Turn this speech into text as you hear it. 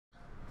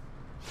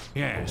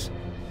Yes.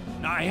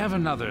 I have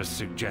another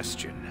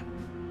suggestion.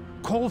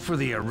 Call for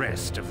the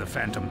arrest of the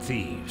Phantom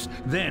Thieves,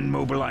 then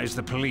mobilize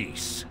the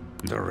police.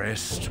 The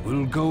rest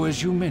will go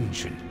as you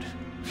mentioned.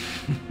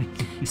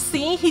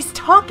 See, he's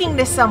talking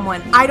to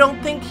someone. I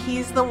don't think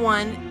he's the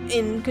one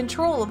in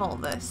control of all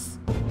this.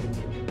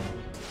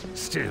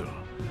 Still,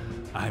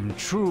 I'm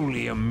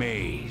truly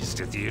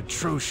amazed at the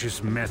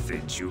atrocious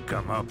methods you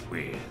come up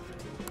with.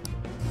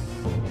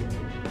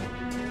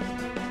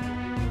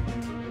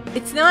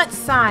 It's not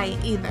Psy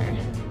either.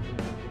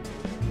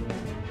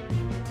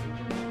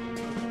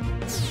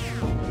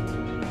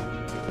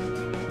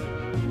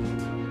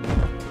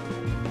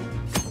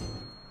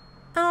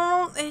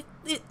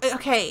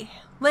 Okay,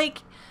 like,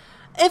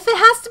 if it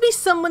has to be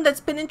someone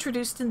that's been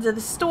introduced into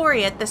the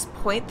story at this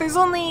point, there's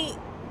only...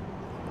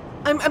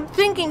 I'm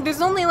thinking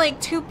there's only like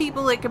 2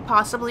 people it could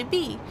possibly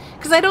be.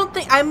 Because I don't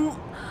think...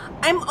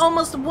 I'm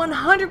almost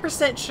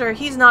 100% sure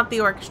he's not the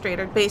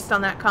orchestrator based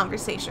on that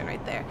conversation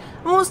right there.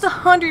 I'm almost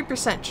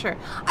 100% sure.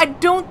 I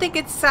don't think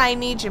it's Sai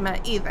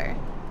Nijima either.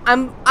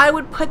 I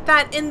would put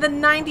that in the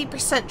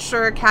 90%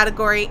 sure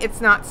category. It's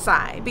not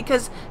Sai,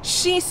 because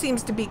she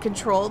seems to be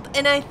controlled,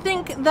 and I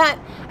think that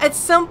at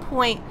some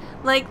point,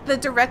 like, the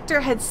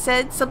director had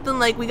said something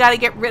like, we gotta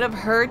get rid of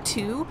her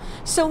too.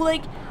 So,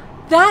 like,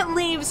 that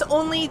leaves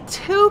only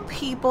 2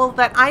 people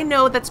that I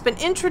know that's been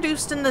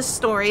introduced in the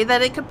story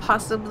that it could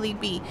possibly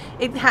be.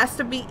 It has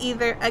to be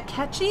either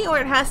Akechi or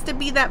it has to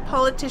be that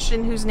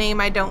politician whose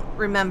name I don't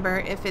remember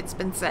if it's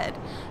been said,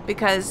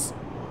 because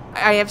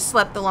I have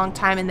slept a long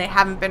time and they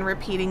haven't been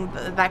repeating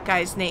that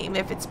guy's name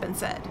if it's been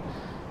said.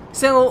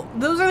 So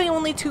those are the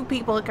only 2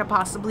 people it could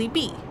possibly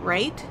be,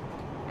 right?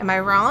 Am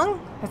I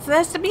wrong? That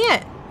has to be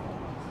it.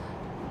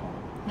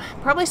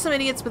 Probably some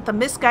idiots with a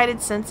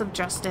misguided sense of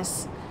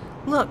justice.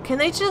 Look, can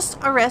they just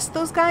arrest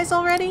those guys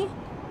already?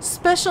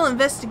 Special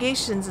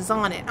Investigations is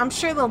on it. I'm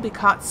sure they'll be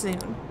caught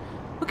soon.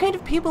 What kind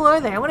of people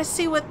are they? I want to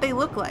see what they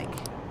look like.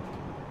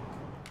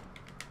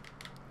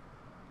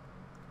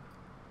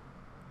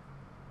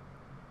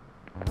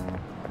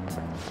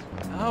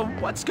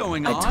 What's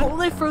going on? I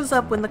totally froze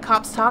up when the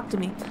cops talked to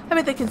me. I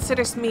bet they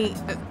consider me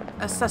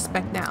a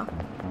suspect now.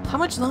 How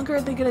much longer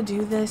are they gonna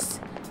do this?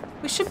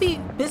 We should be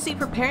busy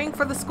preparing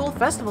for the school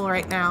festival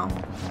right now.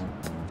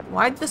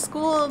 Why'd the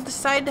school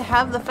decide to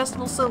have the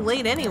festival so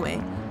late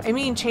anyway? I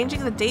mean,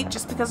 changing the date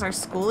just because our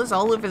school is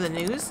all over the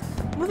news?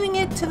 Moving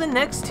it to the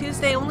next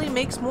Tuesday only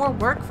makes more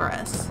work for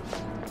us.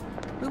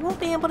 We won't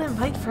be able to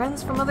invite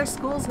friends from other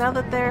schools now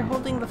that they're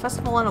holding the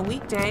festival on a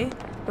weekday.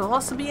 It'll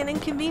also be an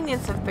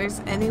inconvenience if there's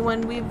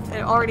anyone we've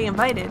already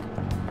invited.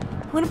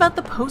 What about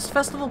the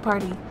post-festival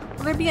party?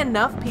 Will there be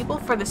enough people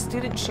for the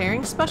student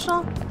sharing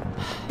special?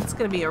 It's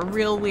gonna be a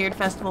real weird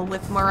festival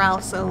with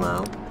morale so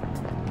low.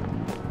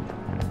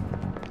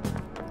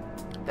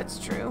 That's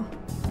true.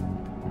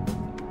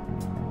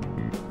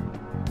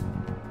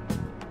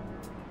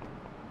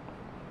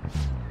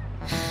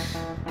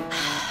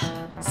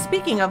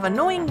 Speaking of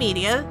annoying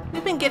media,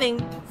 we've been getting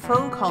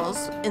phone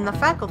calls in the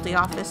faculty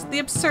office. The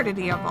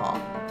absurdity of all.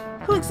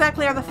 Who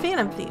exactly are the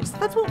Phantom Thieves?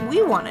 That's what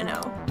we want to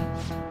know.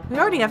 We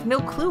already have no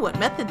clue what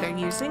method they're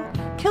using.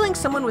 Killing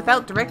someone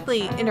without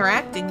directly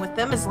interacting with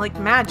them is like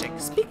magic.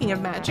 Speaking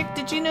of magic,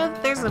 did you know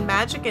that there's a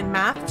magic in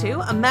math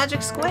too? A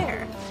magic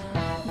square.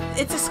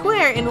 It's a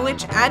square in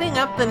which adding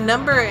up the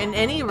number in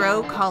any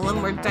row,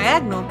 column, or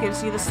diagonal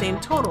gives you the same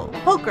total.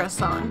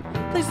 Pokra-san,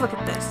 please look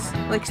at this.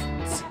 Like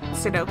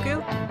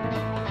Sudoku?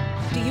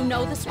 Do you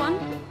know this one?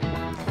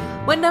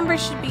 What number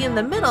should be in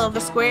the middle of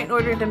the square in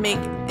order to make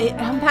it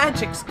a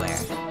magic square?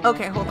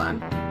 Okay, hold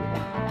on.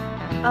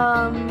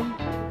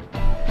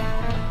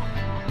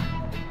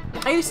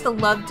 I used to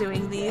love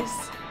doing these.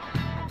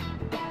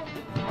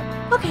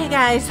 Okay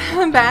guys,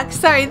 I'm back.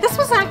 Sorry, this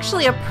was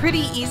actually a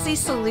pretty easy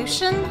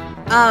solution.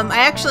 I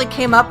actually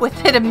came up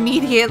with it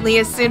immediately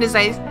as soon as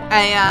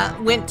I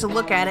went to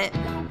look at it.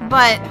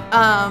 But,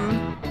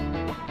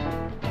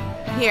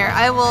 here,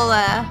 I will,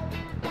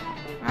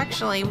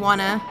 actually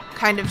want to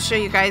kind of show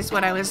you guys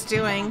what I was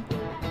doing.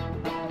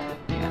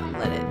 Yeah,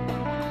 let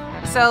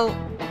it. So,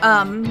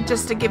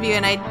 just to give you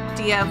an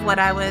idea of what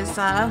I was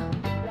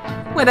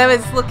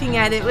looking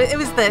at, it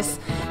was this.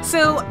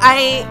 So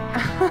I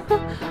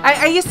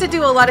I used to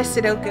do a lot of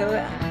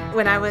Sudoku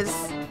when I was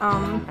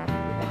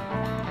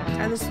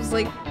this was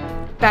like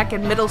back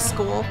in middle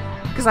school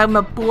because I'm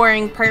a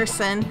boring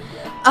person.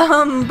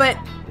 But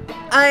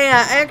I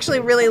actually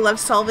really love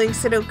solving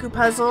Sudoku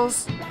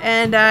puzzles,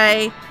 and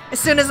as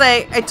soon as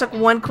I took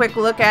one quick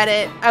look at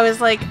it, I was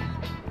like,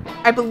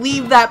 I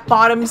believe that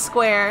bottom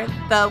square,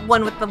 the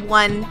one with the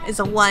 1, is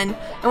a 1.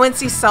 And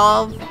once you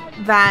solve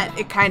that,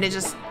 it kind of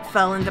just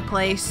fell into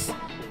place.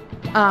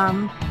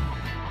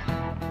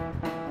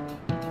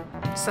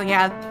 So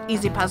yeah,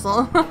 easy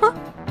puzzle.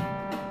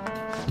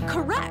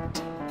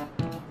 Correct.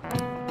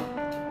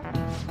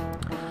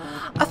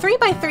 A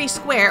 3x3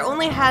 square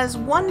only has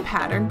 1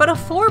 pattern, but a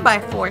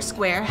 4x4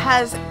 square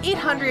has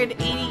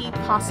 880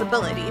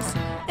 possibilities.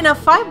 In a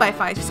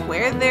 5x5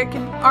 square, there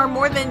are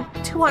more than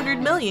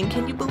 200 million.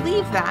 Can you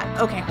believe that?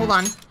 Okay, hold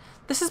on.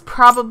 This is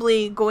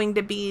probably going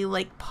to be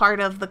like part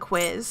of the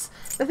quiz.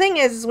 The thing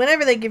is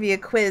whenever they give you a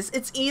quiz,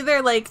 it's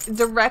either like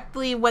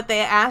directly what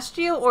they asked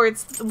you or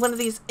it's one of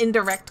these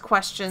indirect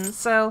questions.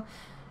 So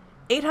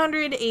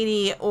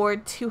 880 or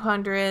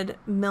 200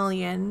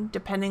 million,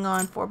 depending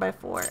on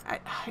 4x4.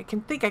 I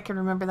can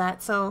remember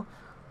that. So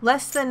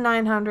less than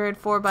 900,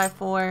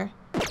 4x4,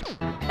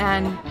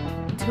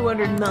 and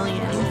 200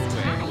 million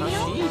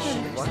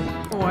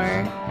for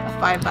a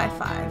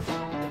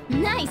 5x5.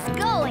 Nice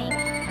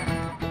going!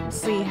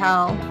 See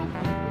how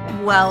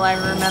well I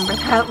remember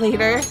that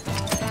later.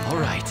 All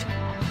right.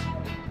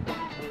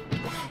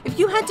 If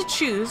you had to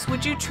choose,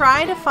 would you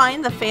try to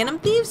find the Phantom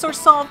Thieves or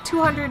solve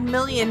 200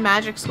 million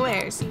magic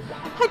squares?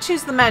 I'd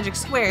choose the magic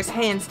squares,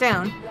 hands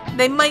down.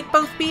 They might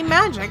both be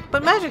magic,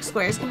 but magic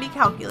squares can be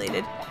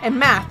calculated, and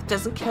math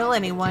doesn't kill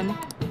anyone.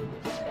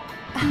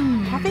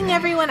 Having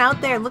everyone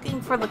out there looking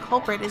for the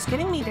culprit is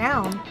getting me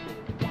down.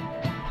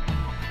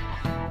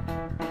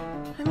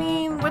 I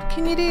mean, what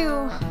can you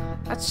do?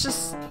 That's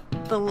just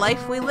the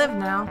life we live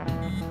now.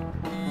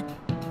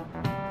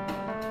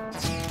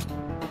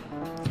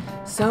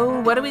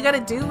 So, what do we gotta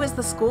do as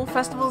the school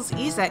festival's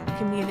EZEC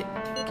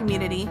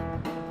community?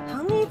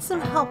 I'll need some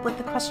help with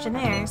the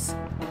questionnaires.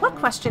 What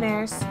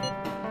questionnaires?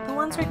 The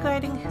ones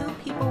regarding who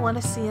people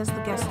want to see as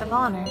the guest of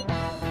honor.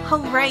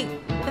 Oh right,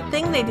 the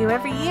thing they do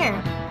every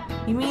year.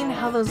 You mean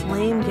how those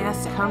lame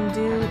guests come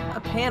do a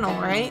panel,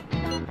 right?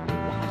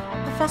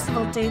 The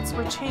festival dates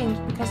were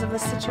changed because of the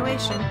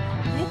situation.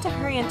 We need to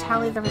hurry and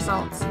tally the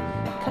results.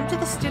 Come to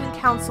the student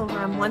council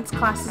room once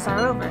classes are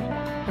over.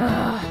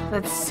 Ugh,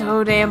 that's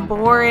so damn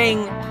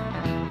boring.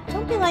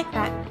 Don't be like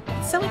that.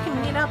 It's so we can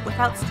meet up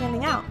without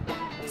standing out.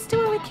 Let's do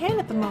what we can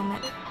at the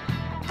moment.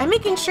 I'm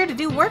making sure to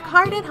do work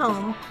hard at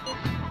home.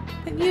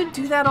 But you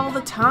do that all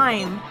the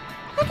time.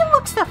 I can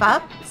look stuff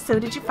up. So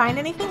did you find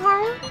anything,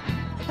 Haru?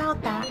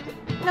 About that.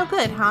 No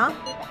good, huh?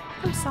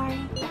 I'm sorry.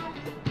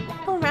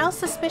 I'll rouse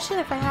suspicion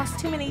if I ask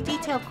too many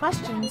detailed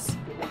questions.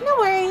 No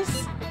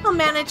worries. I'll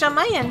manage on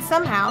my end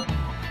somehow.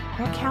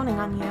 We're counting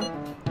on you.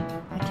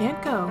 I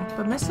can't go,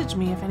 but message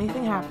me if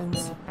anything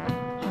happens.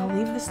 I'll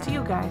leave this to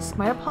you guys.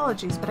 My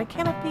apologies, but I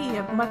cannot be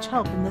of much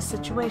help in this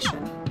situation.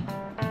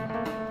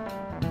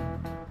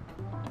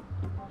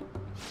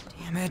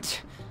 Damn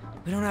it.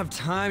 We don't have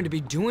time to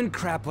be doing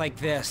crap like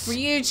this.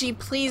 Ryuji,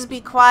 please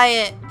be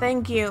quiet.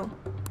 Thank you.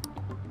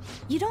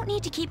 You don't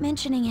need to keep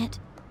mentioning it.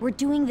 We're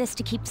doing this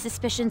to keep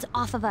suspicions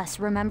off of us,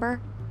 remember?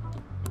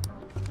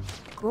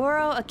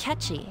 Goro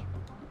Akechi.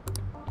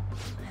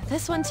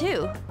 This one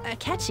too,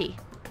 Akechi.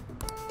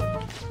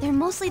 They're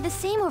mostly the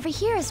same over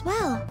here as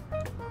well.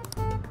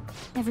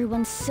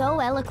 Everyone's so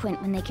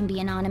eloquent when they can be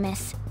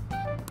anonymous.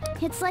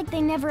 It's like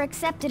they never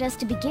accepted us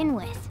to begin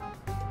with.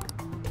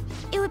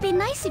 It would be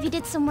nice if you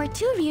did some work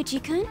too,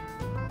 Ryuji-kun.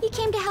 You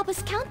came to help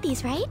us count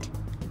these, right?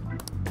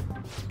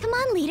 Come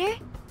on, leader.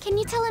 Can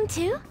you tell him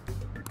too?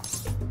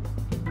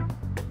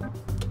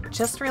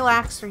 Just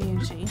relax,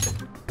 Ryuji.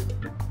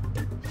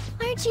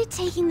 Aren't you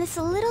taking this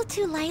a little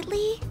too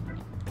lightly?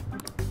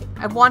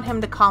 I want him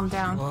to calm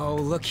down. Whoa,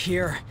 look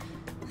here.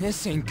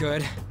 This ain't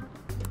good.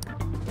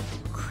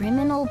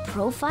 Criminal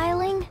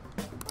profiling?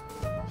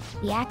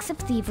 The acts of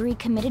thievery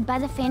committed by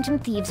the Phantom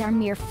Thieves are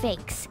mere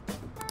fakes.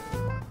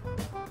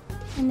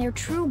 And their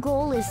true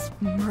goal is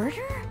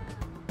murder?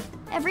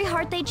 Every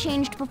heart they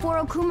changed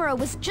before Okumura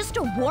was just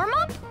a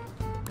warm-up?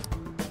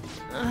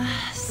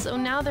 So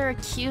now they're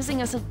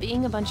accusing us of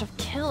being a bunch of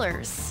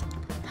killers.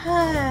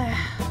 God,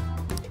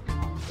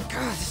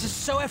 this is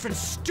so effing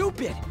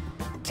stupid!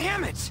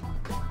 Damn it!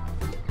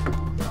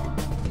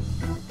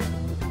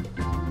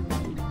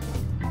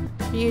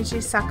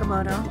 Ryuji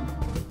Sakamoto.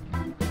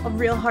 A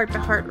real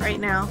heart-to-heart right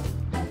now.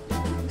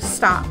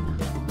 Stop.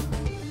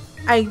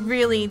 I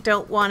really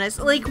don't want us.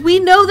 Like, we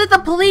know that the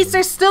police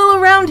are still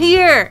around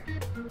here!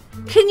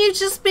 Can you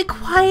just be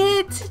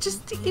quiet?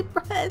 Just deep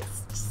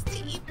breaths. Just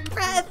deep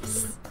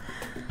breaths.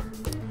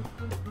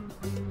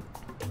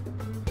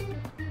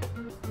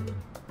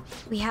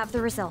 We have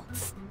the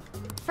results.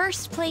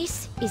 First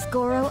place is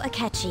Goro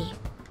Akechi.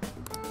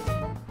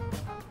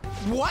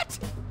 What?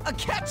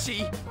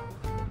 Akechi?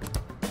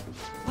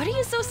 What are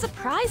you so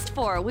surprised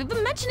for? We've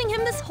been mentioning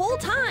him this whole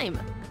time.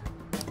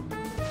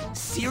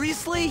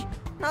 Seriously?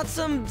 Not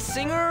some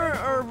singer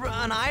or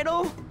an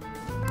idol?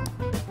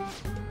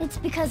 It's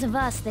because of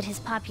us that his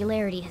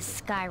popularity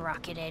has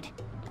skyrocketed.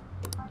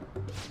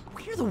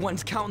 We're the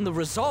ones counting the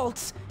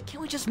results.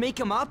 Can't we just make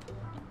him up?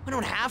 We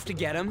don't have to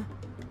get him.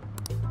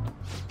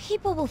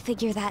 People will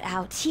figure that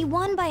out. He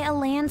won by a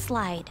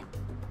landslide.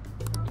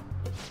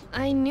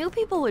 I knew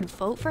people would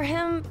vote for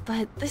him,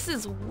 but this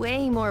is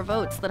way more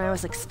votes than I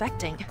was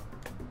expecting.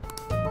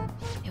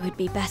 It would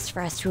be best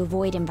for us to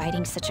avoid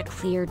inviting such a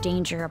clear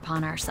danger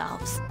upon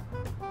ourselves.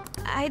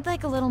 I'd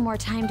like a little more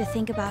time to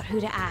think about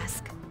who to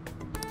ask.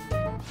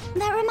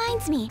 That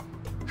reminds me.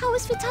 How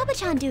is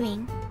Futaba-chan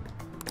doing?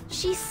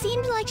 She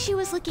seemed like she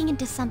was looking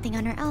into something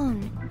on her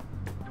own.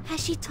 Has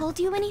she told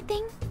you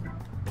anything?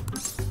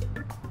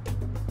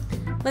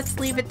 Let's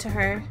leave it to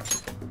her.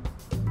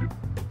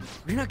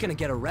 We're not gonna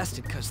get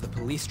arrested because the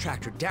police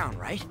tracked her down,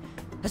 right?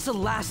 That's the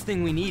last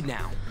thing we need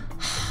now.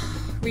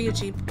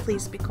 Ryuji,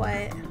 please be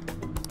quiet.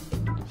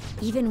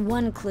 Even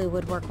one clue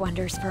would work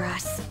wonders for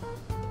us.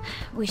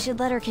 We should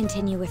let her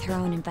continue with her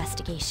own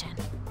investigation.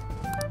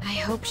 I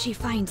hope she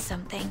finds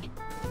something.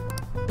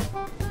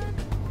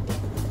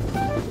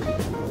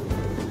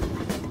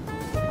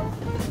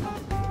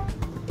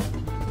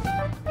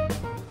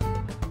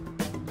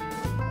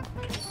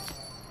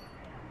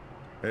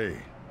 Hey.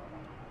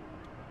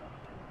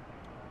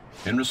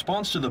 In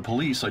response to the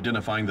police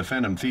identifying the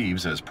Phantom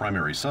Thieves as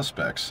primary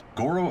suspects,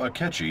 Goro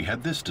Akechi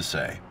had this to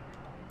say.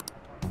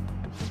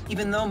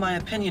 Even though my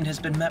opinion has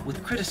been met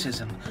with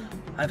criticism,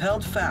 I've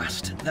held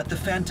fast that the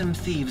Phantom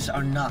Thieves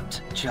are not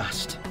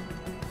just.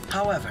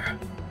 However,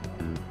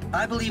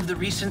 I believe the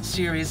recent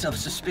series of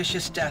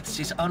suspicious deaths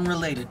is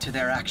unrelated to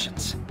their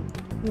actions.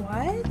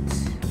 What?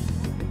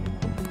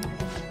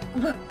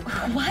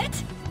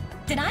 What?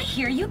 Did I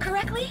hear you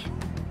correctly?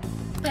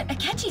 But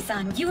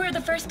Akechi-san, you were the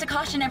first to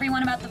caution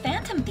everyone about the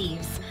Phantom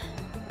Thieves.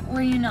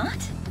 Were you not?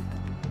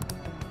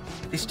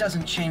 This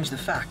doesn't change the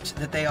fact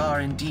that they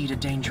are indeed a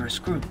dangerous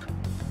group.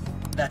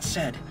 That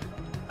said,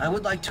 I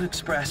would like to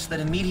express that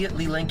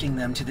immediately linking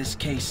them to this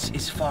case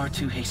is far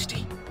too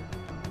hasty.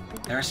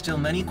 There are still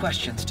many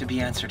questions to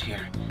be answered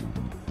here.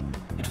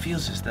 It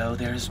feels as though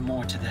there is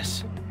more to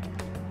this.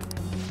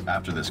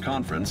 After this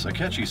conference,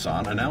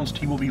 Akechi-san announced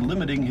he will be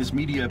limiting his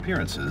media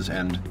appearances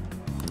and...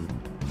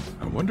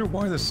 I wonder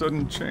why the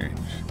sudden change.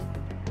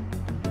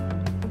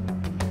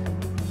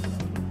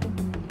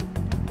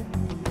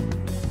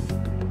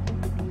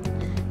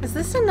 Is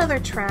this another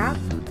trap?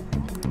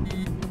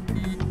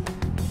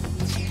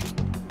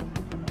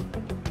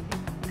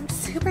 I'm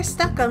super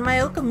stuck on my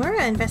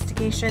Okamura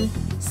investigation.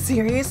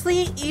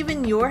 Seriously?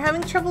 Even you're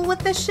having trouble with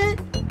this shit?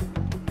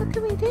 What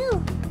can we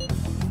do?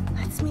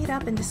 Let's meet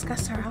up and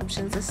discuss our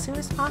options as soon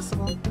as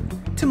possible.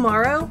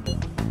 Tomorrow?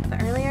 The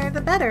earlier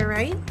the better,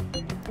 right?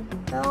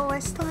 Though I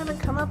still haven't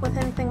come up with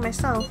anything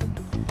myself.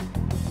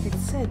 It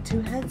said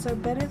 2 heads are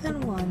better than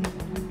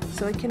 1,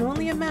 so I can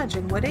only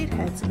imagine what 8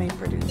 heads may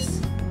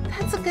produce.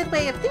 That's a good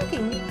way of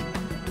thinking.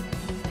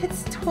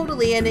 It's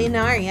totally an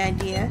Inari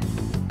idea.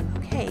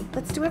 Okay,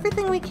 let's do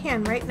everything we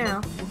can right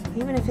now,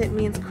 even if it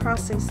means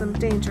crossing some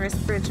dangerous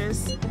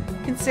bridges.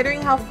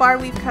 Considering how far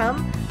we've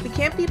come, we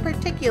can't be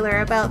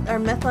particular about our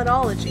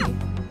methodology.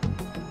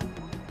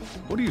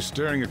 What are you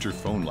staring at your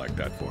phone like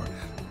that for?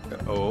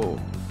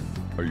 Oh,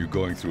 are you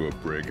going through a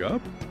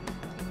breakup?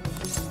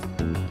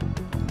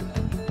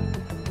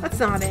 That's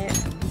not it.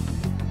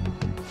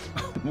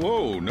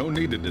 Whoa, no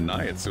need to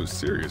deny it so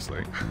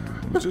seriously.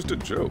 It was just a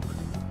joke.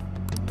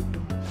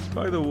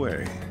 By the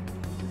way,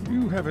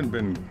 you haven't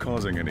been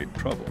causing any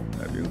trouble,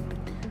 have you?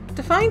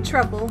 Define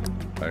trouble.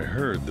 I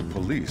heard the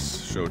police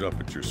showed up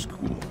at your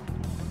school.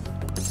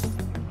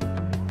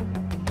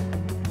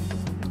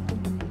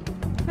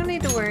 No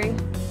need to worry.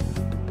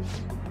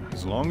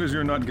 As long as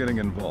you're not getting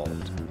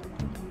involved.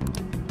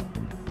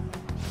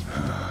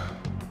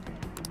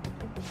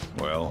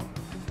 Well,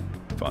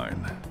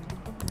 fine.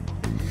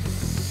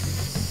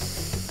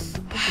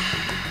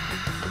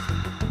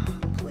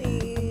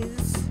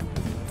 Please.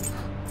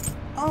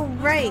 Oh,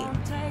 right.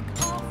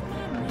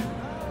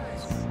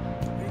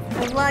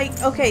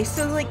 Okay,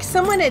 so, like,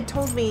 someone had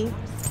told me,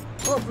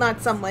 well,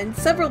 not someone,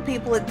 several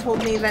people had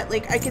told me that,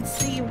 like, I could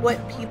see what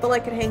people I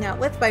could hang out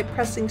with by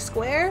pressing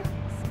square,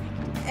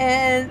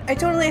 and I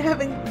totally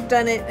haven't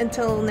done it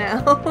until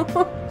now.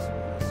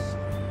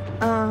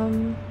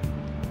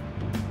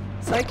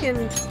 So I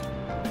can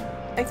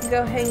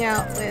go hang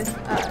out with,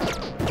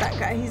 that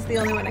guy. He's the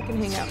only one I can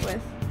hang out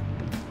with.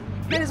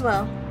 Might as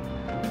well.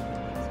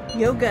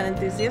 Yo, gun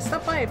enthusiast,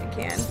 stop by if you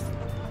can.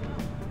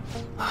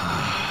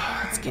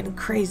 It's getting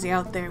crazy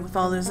out there with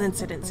all those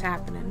incidents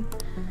happening.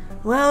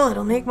 Well,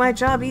 it'll make my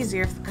job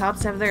easier if the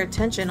cops have their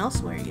attention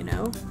elsewhere, you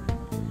know.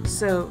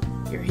 So,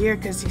 you're here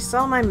because you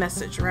saw my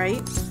message,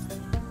 right?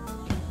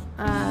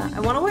 I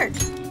want to work.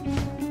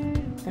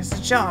 There's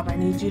a job I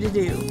need you to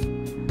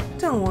do.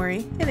 Don't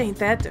worry, it ain't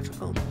that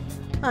difficult.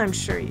 I'm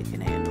sure you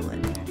can handle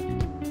it.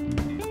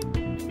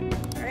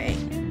 Alright.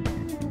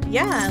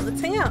 Yeah,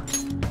 let's hang out.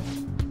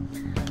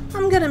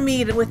 I'm gonna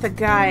meet with a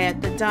guy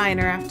at the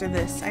diner after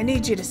this. I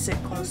need you to sit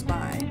close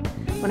by.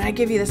 When I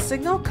give you the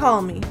signal,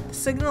 call me. The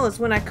signal is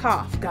when I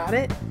cough, got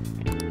it?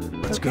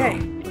 Let's go.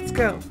 Let's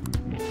go.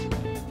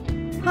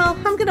 Well,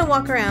 I'm gonna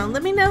walk around.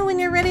 Let me know when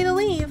you're ready to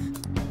leave.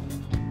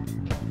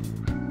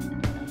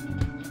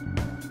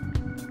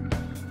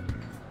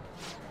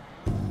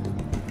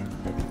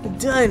 The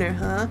diner,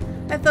 huh?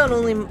 I thought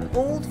only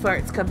old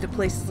farts come to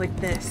places like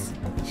this.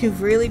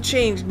 You've really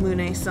changed,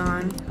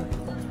 Mune-san.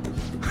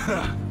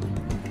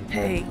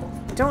 Hey,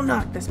 don't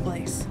knock this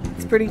place.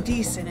 It's pretty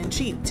decent and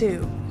cheap,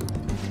 too.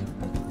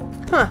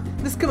 Huh,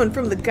 this coming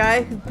from the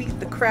guy who beat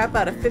the crap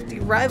out of 50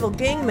 rival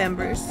gang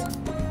members.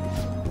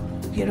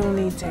 You don't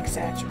need to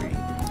exaggerate.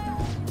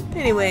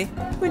 Anyway,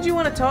 what'd you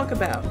want to talk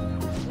about?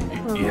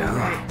 Yeah.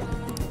 Right.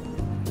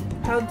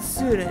 How'd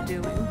Suda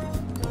doing?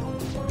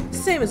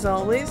 Same as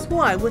always.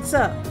 Why, what's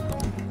up?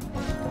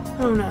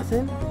 Oh,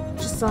 nothing.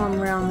 saw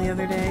him around the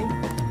other day.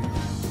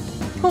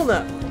 Hold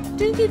up.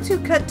 Didn't you two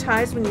cut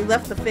ties when you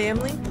left the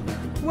family?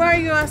 Why are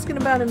you asking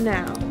about him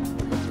now?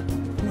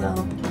 Well,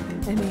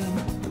 I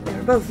mean, they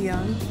were both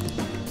young.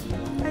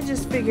 I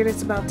just figured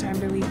it's about time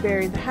to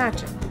rebury the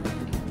hatchet.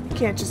 You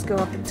can't just go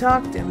up and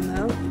talk to him,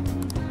 though.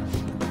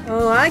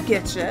 Oh, I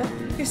getcha.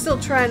 You're still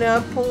trying to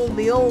uphold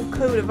the old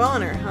code of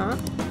honor, huh?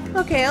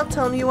 Okay, I'll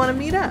tell him you want to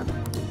meet up.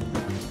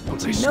 Don't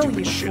say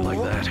stupid shit like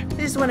that. I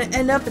just want to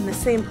end up in the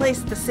same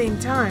place at the same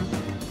time.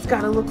 It's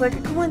gotta look like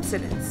a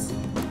coincidence.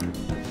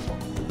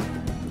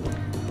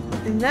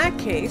 In that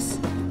case,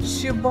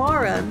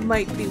 Shibara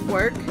might be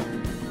work.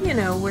 You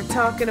know, we're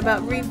talking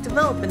about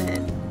redeveloping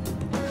it.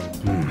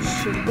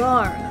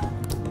 Shibara.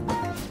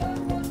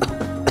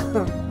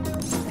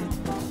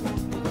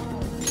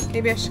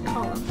 Maybe I should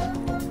call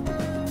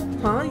him.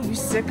 Huh? You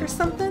sick or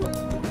something?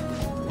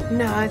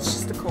 Nah, it's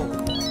just a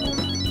cold.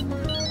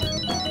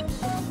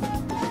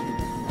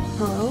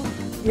 Hello?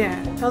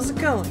 Yeah, how's it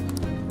going?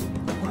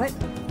 What?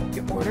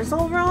 Your order's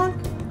all wrong?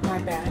 My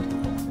bad.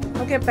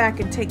 I'll get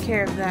back and take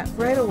care of that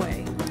right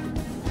away.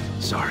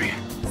 Sorry.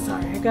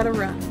 Sorry, I gotta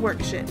run.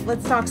 Work shit.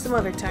 Let's talk some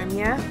other time,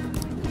 yeah?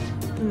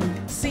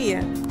 See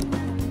ya.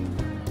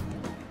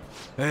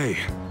 Hey.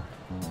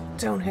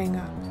 Don't hang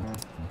up.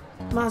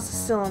 Ma's is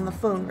still on the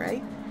phone,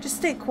 right? Just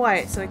stay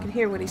quiet so I can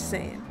hear what he's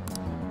saying.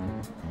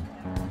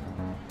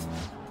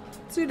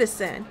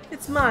 Tsuda-san,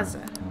 it's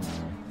Maza.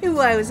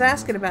 I was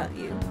asking about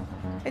you.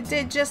 I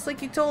did just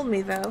like you told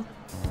me, though.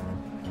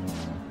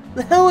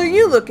 The hell are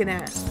you looking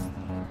at?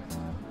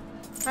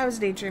 I was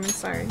daydreaming,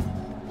 sorry.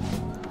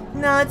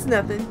 No, it's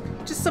nothing.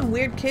 Just some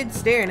weird kid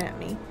staring at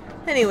me.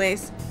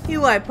 Anyways,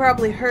 Eli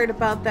probably heard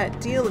about that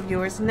deal of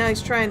yours and now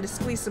he's trying to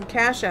squeeze some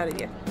cash out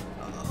of you.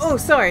 Oh,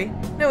 sorry.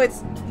 No,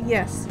 it's...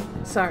 Yes.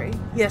 Sorry.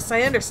 Yes,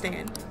 I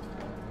understand.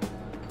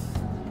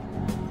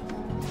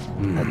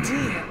 A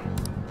deal.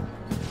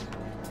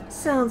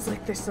 Sounds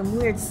like there's some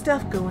weird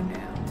stuff going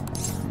down.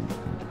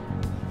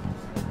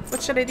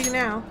 What should I do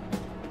now?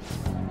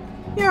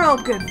 You're all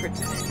good for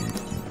today.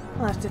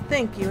 I'll have to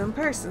thank you in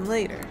person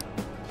later.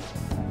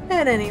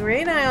 At any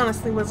rate, I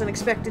honestly wasn't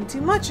expecting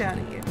too much out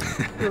of you.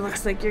 It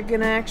looks like you're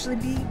gonna actually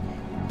be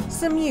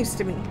some use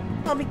to me.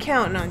 I'll be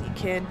counting on you,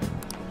 kid.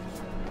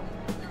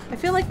 I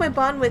feel like my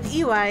bond with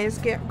Eli is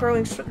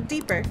growing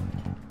deeper.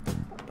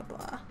 Blah, blah,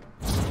 blah.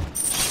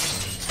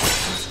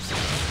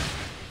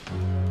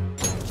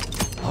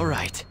 All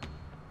right.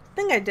 I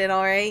think I did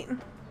all right.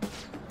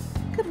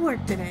 Good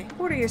work today.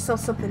 Order yourself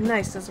something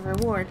nice as a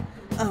reward.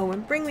 Oh,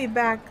 and bring me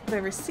back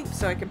the receipt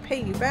so I can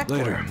pay you back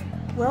Later. for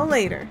it. Well,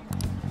 later.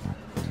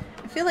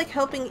 I feel like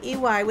helping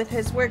EY with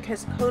his work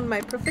has honed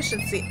my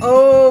proficiency.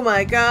 Oh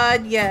my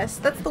god, yes.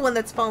 That's the one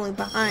that's falling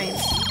behind.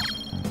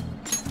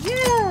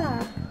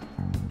 Yeah!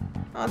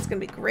 Oh, it's gonna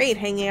be great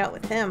hanging out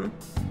with him.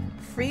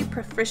 Free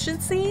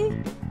proficiency?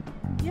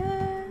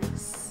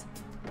 Yes.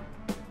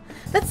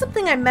 That's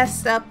something I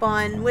messed up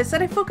on, was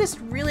that I focused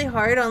really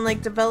hard on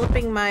like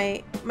developing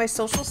my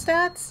social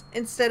stats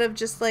instead of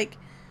just like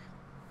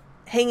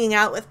hanging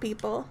out with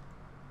people.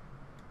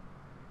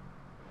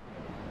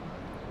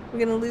 We're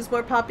gonna lose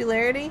more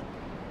popularity?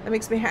 That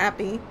makes me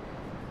happy.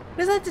 What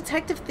does that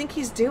detective think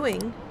he's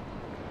doing?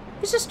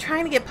 He's just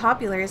trying to get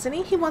popular, isn't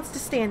he? He wants to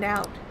stand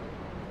out.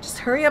 Just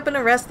hurry up and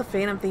arrest the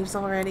Phantom Thieves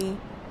already.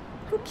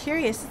 I'm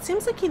curious. It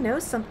seems like he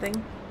knows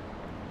something.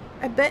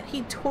 I bet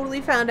he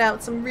totally found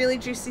out some really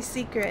juicy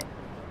secret.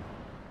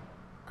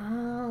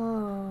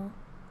 Oh.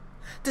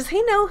 Does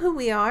he know who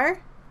we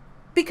are?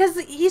 Because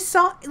he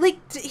saw,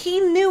 like,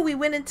 he knew we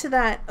went into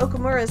that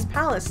Okamura's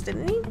palace,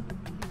 didn't he?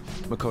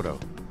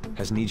 Makoto,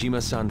 has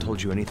Nijima-san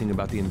told you anything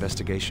about the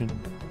investigation?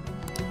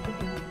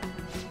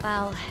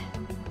 Well,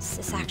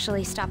 Sis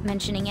actually stopped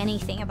mentioning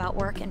anything about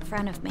work in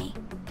front of me.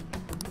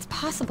 It's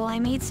possible I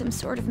made some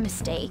sort of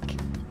mistake.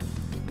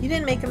 You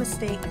didn't make a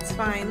mistake, it's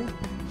fine.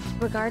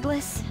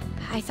 Regardless,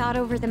 I thought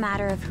over the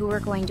matter of who we're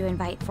going to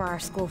invite for our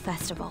school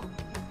festival.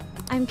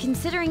 I'm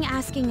considering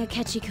asking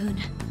Akechi-kun.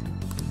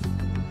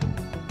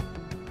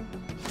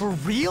 For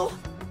real?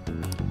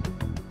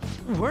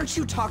 Weren't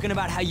you talking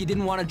about how you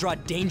didn't want to draw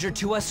danger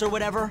to us or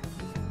whatever?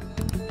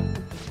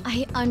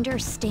 I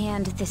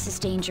understand this is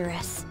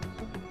dangerous,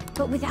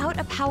 but without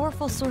a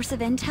powerful source of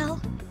intel,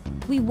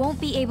 we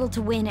won't be able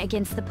to win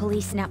against the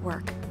police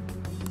network.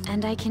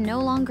 And I can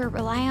no longer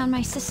rely on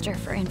my sister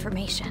for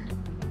information.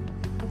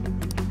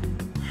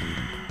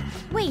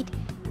 Wait,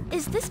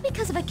 is this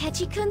because of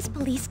Akechi-kun's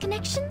police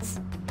connections?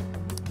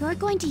 You're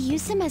going to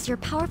use him as your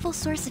powerful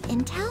source of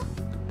intel?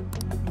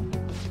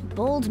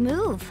 Bold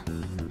move.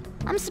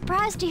 I'm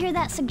surprised to hear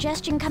that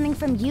suggestion coming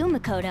from you,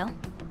 Makoto.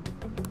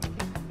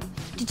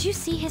 Did you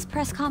see his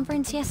press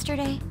conference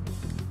yesterday?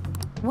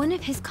 One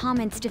of his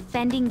comments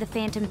defending the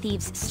Phantom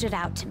Thieves stood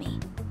out to me.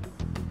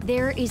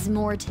 There is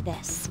more to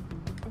this.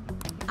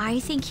 I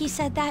think he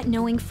said that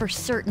knowing for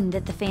certain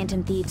that the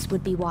Phantom Thieves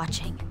would be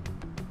watching.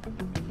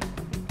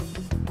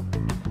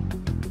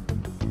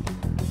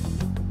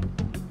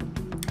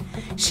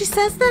 She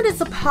says that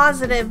as a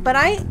positive, but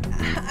I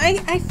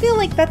feel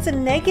like that's a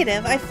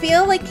negative. I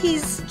feel like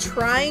he's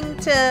trying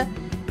to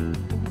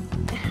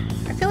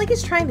like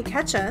he's trying to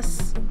catch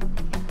us.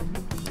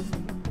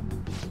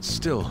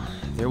 Still,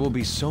 there will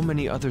be so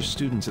many other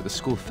students at the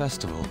school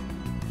festival.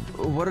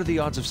 What are the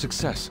odds of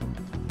success?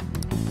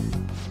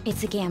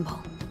 It's a gamble,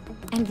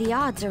 and the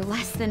odds are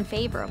less than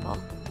favorable.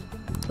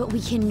 But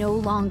we can no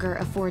longer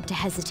afford to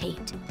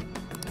hesitate.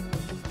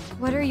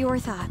 What are your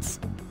thoughts?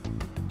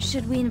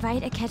 Should we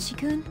invite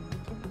Akechi-kun?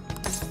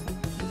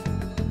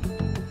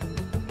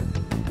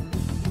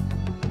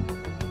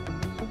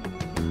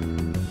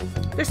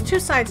 There's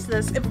two sides to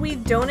this. If we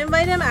don't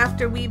invite him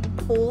after we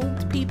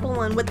polled people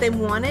on what they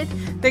wanted,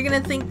 they're gonna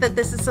think that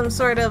this is some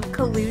sort of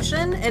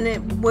collusion and it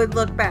would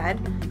look bad.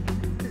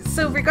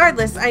 So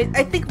regardless, I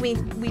think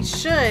we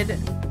should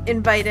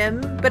invite him,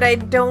 but I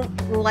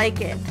don't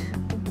like it.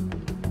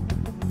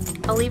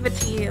 I'll leave it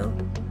to you.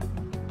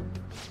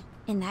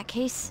 In that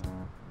case,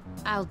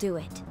 I'll do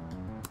it.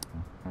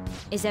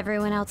 Is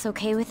everyone else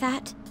okay with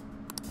that?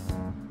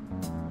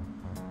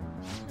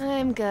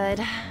 I'm good.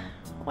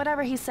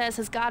 Whatever he says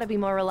has got to be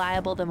more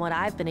reliable than what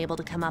I've been able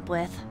to come up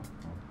with.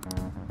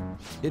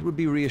 It would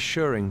be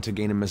reassuring to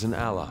gain him as an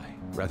ally,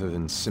 rather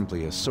than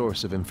simply a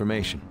source of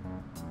information.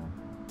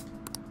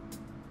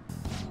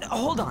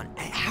 Hold on,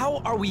 how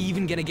are we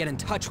even gonna get in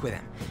touch with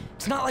him?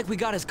 It's not like we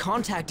got his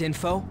contact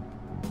info.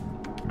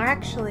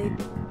 Actually,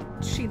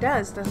 she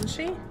does, doesn't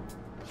she?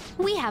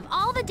 We have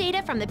all the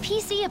data from the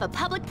PC of a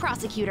public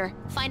prosecutor.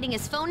 Finding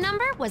his phone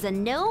number was a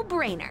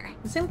no-brainer.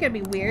 Is it gonna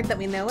be weird that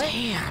we know it?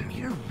 Damn,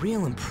 you're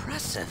real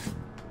impressive.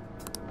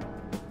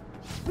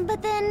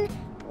 But then,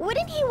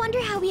 wouldn't he wonder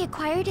how we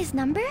acquired his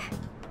number?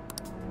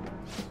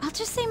 I'll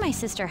just say my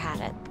sister had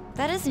it.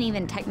 That isn't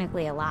even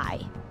technically a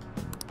lie.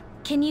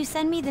 Can you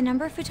send me the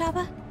number,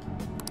 Futaba?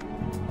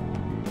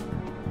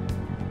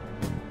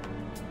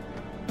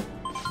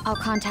 I'll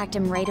contact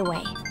him right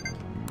away.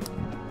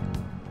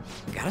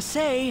 Gotta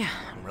say,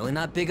 I'm really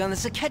not big on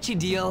this Akechi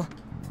deal.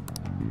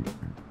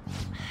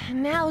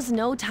 Now's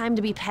no time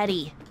to be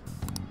petty.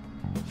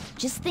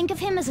 Just think of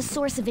him as a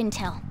source of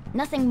intel,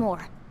 nothing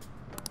more.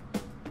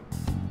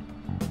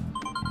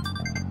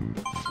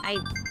 I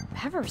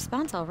have a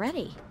response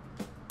already.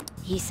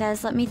 He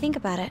says let me think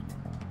about it.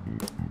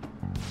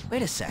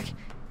 Wait a sec,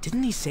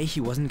 didn't he say he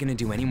wasn't gonna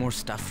do any more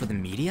stuff for the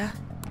media?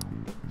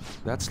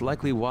 That's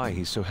likely why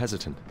he's so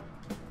hesitant.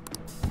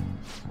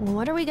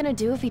 What are we gonna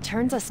do if he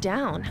turns us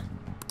down?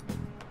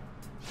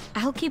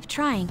 I'll keep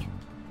trying.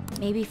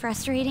 Maybe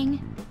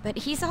frustrating, but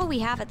he's all we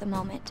have at the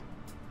moment.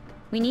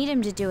 We need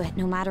him to do it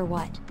no matter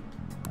what.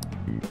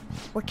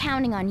 We're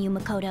counting on you,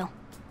 Makoto.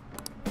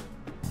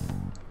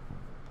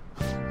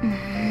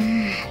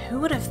 Who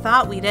would have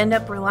thought we'd end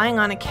up relying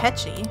on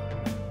Akechi?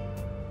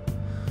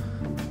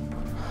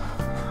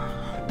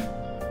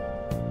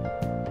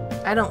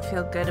 I don't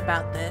feel good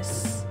about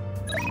this.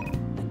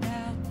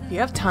 If you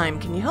have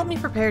time, can you help me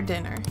prepare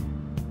dinner?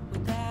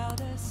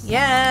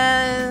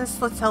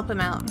 Yes, let's help him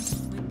out.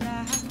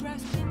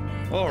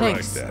 All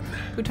Thanks. right, then.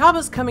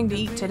 Futaba's coming to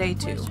eat today,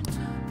 too.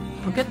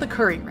 I'll get the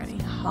curry ready.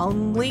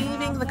 I'm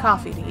leaving the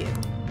coffee to you.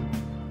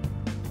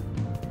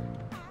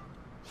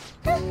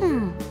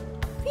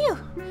 Phew,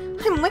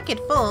 I'm wicked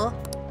full.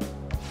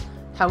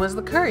 How was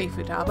the curry,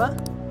 Futaba?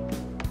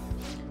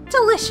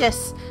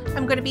 Delicious!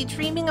 I'm gonna be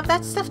dreaming of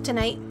that stuff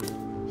tonight.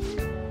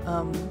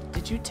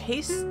 Did you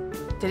taste...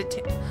 Did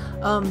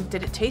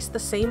it taste the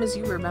same as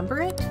you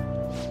remember it?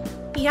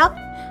 Yup.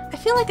 I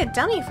feel like a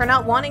dummy for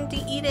not wanting to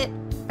eat it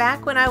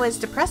back when I was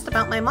depressed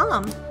about my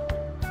mom.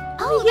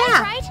 Oh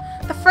yeah! That's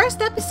right. The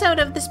first episode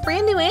of this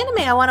brand new anime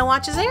I want to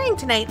watch is airing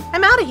tonight.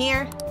 I'm out of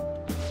here.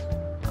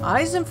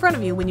 Eyes in front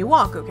of you when you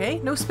walk, okay?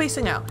 No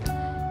spacing out.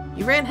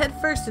 You ran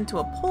headfirst into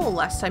a pole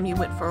last time you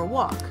went for a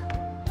walk.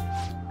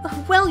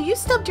 Well, you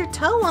stubbed your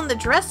toe on the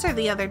dresser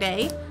the other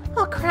day.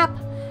 Oh crap.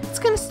 It's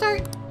gonna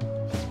start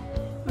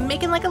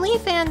making like a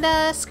leaf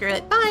and screw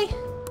it. Bye.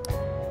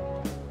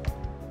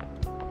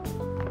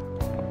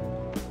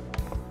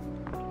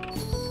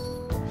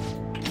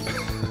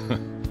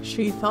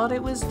 She thought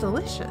it was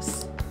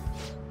delicious.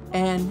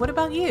 And what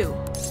about you?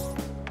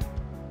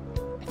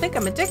 I think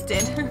I'm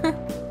addicted.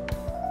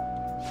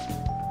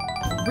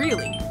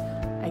 Really?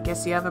 I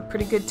guess you have a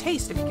pretty good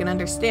taste if you can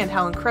understand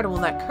how incredible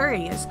that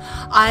curry is.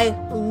 I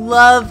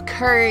love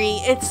curry.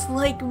 It's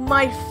like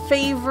my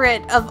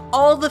favorite of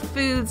all the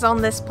foods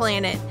on this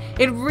planet.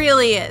 It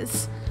really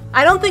is.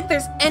 I don't think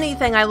there's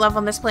anything I love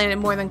on this planet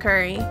more than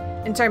curry.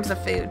 In terms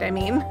of food, I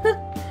mean.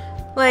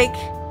 Like...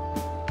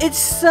 it's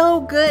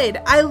so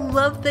good. I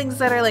love things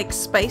that are like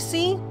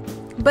spicy,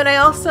 but I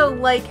also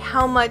like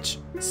how much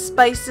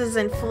spices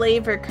and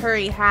flavor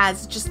curry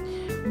has. Just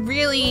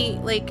really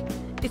like,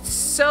 it's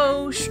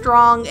so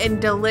strong and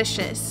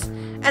delicious.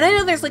 And I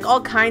know there's like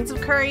all kinds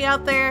of curry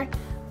out there.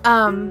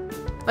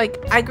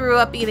 Like I grew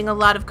up eating a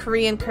lot of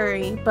Korean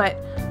curry, but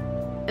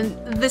and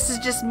this is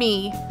just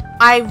me.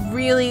 I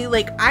really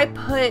like, I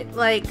put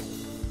like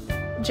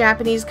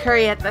Japanese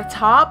curry at the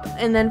top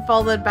and then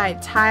followed by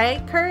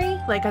Thai curry,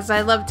 like, because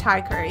I love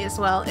Thai curry as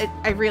well.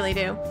 I really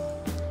do.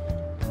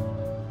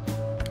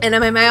 And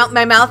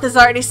my mouth is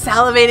already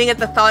salivating at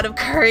the thought of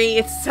curry.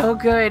 It's so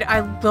good.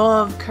 I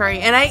love curry.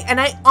 And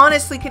I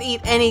honestly could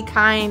eat any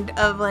kind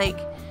of like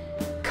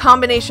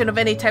combination of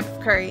any type of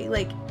curry.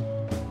 Like,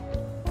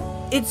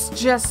 it's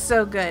just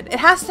so good. It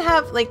has to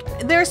have,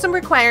 like, there are some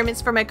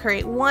requirements for my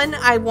curry. One,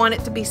 I want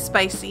it to be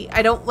spicy.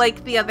 I don't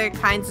like the other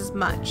kinds as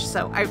much,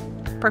 so I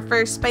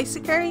prefer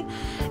spicy curry.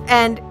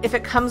 And if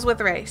it comes with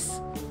rice,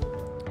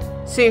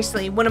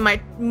 seriously, one of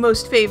my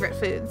most favorite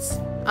foods.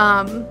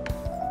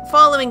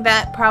 Following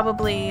that,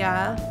 probably,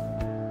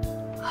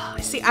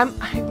 see, I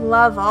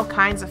love all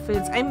kinds of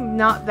foods. I'm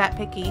not that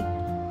picky,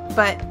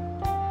 but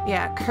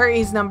yeah,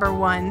 curry's number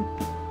one.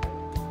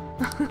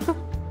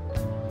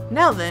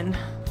 Now then,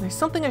 there's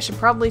something I should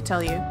probably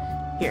tell you.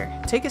 Here,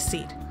 take a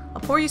seat.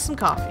 I'll pour you some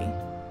coffee.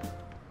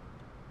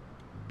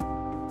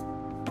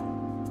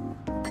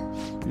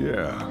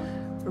 Yeah.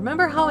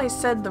 Remember how I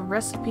said the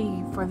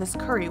recipe for this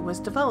curry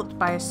was developed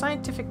by a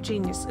scientific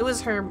genius? It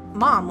was her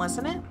mom,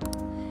 wasn't it?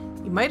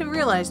 You might have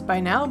realized by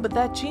now, but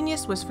that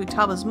genius was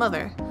Futaba's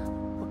mother,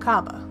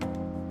 Wakaba.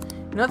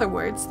 In other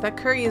words, that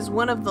curry is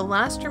one of the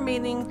last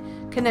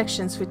remaining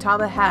connections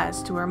Futaba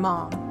has to her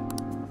mom.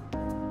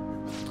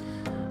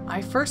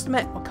 I first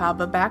met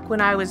Wakaba back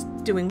when I was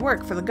doing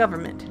work for the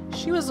government.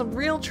 She was a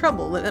real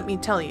trouble, let me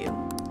tell you.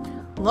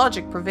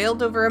 Logic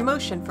prevailed over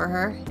emotion for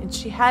her, and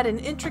she had an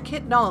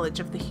intricate knowledge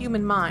of the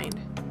human mind.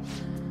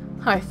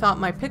 I thought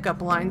my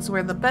pickup lines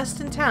were the best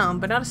in town,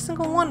 but not a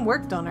single one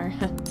worked on her.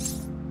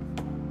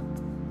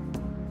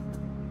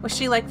 Was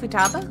she like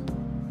Futaba?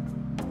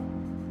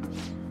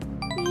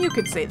 You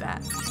could say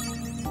that.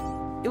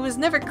 It was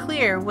never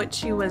clear what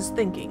she was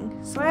thinking,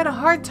 so I had a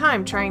hard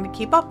time trying to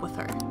keep up with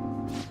her.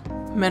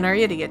 Men are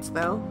idiots,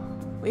 though.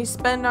 We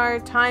spend our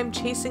time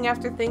chasing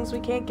after things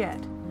we can't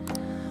get.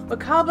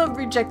 Wakaba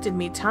rejected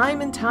me time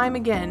and time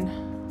again.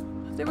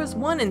 But there was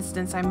one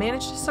instance I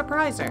managed to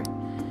surprise her,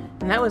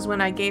 and that was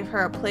when I gave her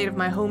a plate of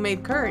my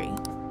homemade curry.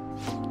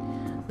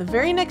 The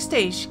very next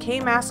day, she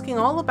came asking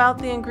all about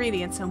the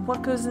ingredients and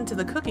what goes into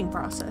the cooking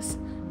process.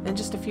 Then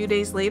just a few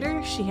days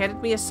later, she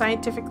handed me a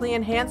scientifically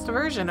enhanced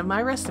version of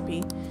my recipe.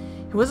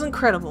 It was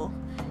incredible.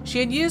 She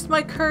had used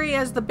my curry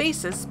as the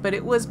basis, but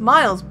it was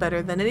miles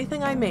better than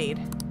anything I made.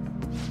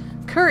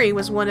 Curry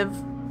was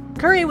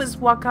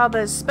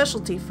Wakaba's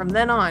specialty from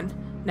then on.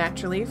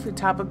 Naturally,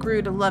 Futaba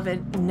grew to love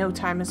it in no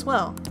time as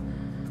well.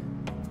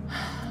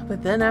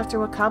 But then after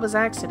Wakaba's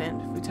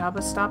accident,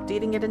 Futaba stopped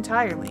eating it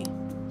entirely.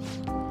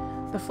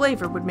 The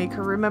flavor would make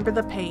her remember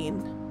the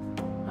pain.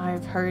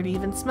 I've heard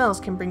even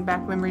smells can bring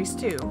back memories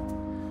too.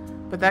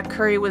 But that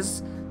curry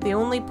was the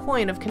only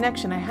point of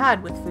connection I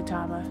had with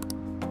Futaba.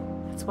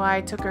 That's why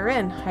I took her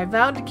in. I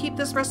vowed to keep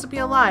this recipe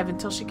alive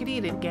until she could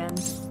eat it again.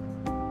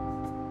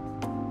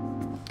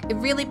 It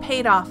really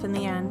paid off in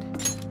the end.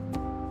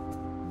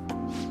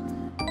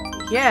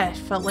 Yeah, it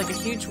felt like a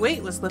huge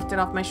weight was lifted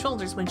off my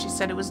shoulders when she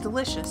said it was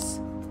delicious.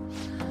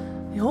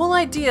 The whole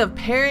idea of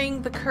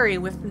pairing the curry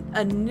with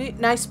a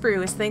nice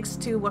brew is thanks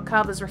to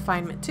Wakaba's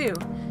refinement too.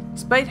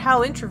 Despite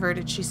how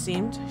introverted she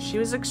seemed, she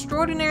was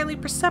extraordinarily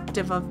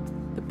perceptive of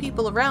the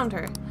people around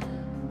her.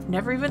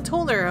 Never even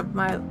told her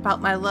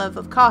about my love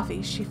of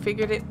coffee. She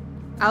figured it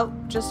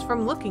out just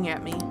from looking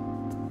at me.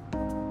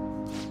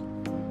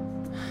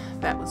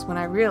 That was when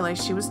I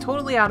realized she was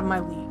totally out of my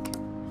league.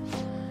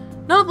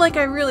 Not like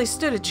I really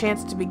stood a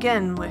chance to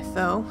begin with,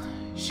 though.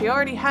 She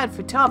already had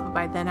Futaba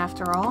by then,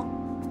 after all.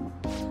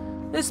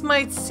 This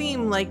might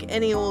seem like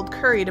any old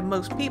curry to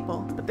most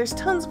people, but there's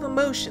tons of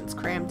emotions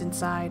crammed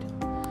inside.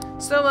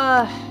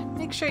 So,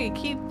 make sure you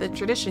keep the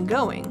tradition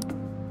going.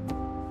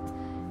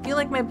 I feel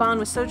like my bond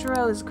with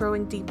Sojiro is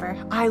growing deeper.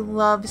 I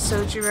love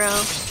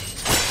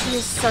Sojiro. He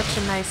is such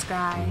a nice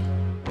guy.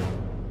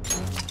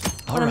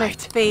 One of my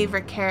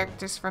favorite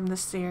characters from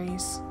this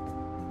series.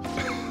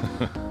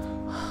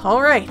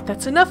 Alright,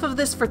 that's enough of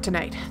this for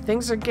tonight.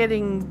 Things are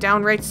getting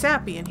downright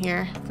sappy in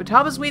here.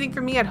 Futaba's waiting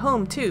for me at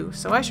home too,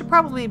 so I should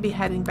probably be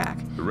heading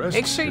back.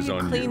 Make sure you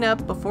clean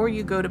up before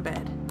you go to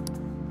bed.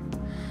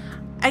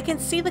 I can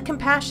see the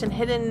compassion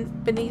hidden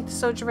beneath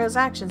Sojiro's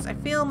actions. I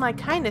feel my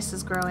kindness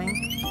is growing.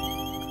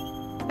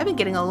 I've been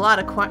getting a lot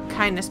of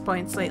kindness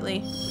points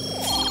lately.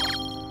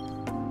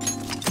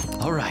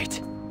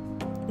 Alright.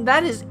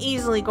 That is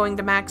easily going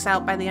to max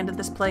out by the end of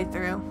this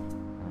playthrough.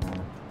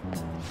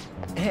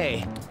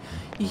 Hey.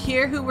 You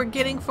hear who we're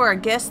getting for our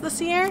guest this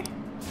year?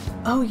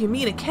 Oh, you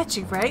mean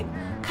Akechi, right?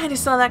 Kinda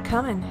saw that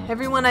coming.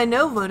 Everyone I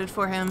know voted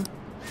for him.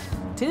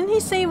 Didn't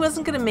he say he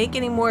wasn't gonna make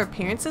any more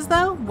appearances,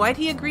 though? Why'd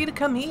he agree to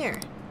come here?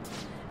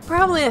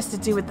 Probably has to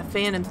do with the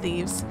Phantom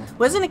Thieves.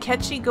 Wasn't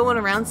Akechi going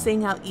around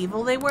saying how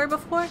evil they were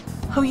before?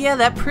 Oh yeah,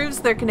 that proves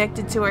they're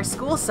connected to our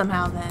school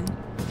somehow then.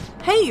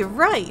 Hey, you're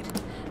right.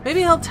 Maybe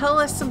he'll tell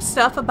us some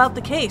stuff about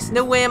the case.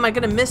 No way am I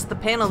gonna miss the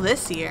panel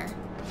this year.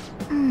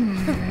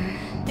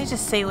 They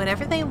just say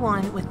whatever they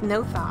want with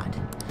no thought.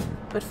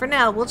 But for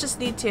now, we'll just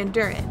need to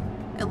endure it.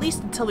 At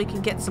least until we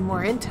can get some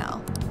more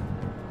intel.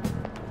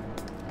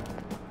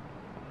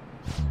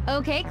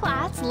 Okay,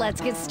 class,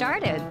 let's get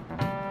started.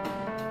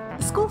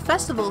 The school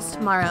festival's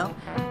tomorrow.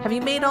 Have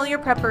you made all your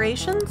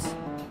preparations?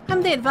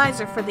 I'm the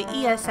advisor for the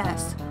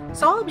ESS,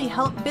 so I'll be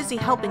busy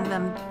helping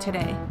them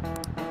today.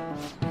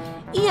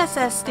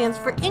 ESS stands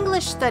for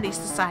English Study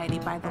Society,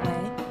 by the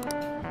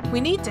way.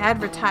 We need to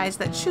advertise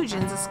that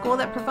Shujin's a school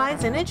that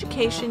provides an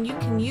education you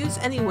can use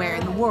anywhere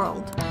in the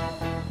world.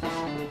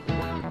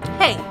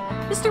 Hey,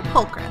 Mr.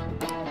 Pulchra.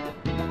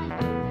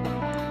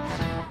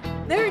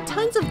 There are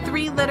tons of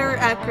three-letter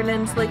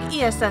acronyms like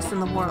ESS in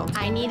the world.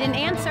 I need an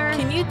answer.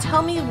 Can you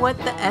tell me what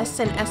the S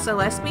in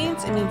SOS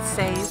means? It means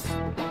save.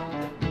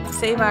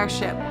 Save our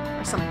ship,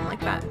 or something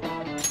like that.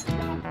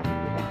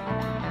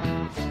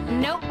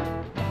 Nope.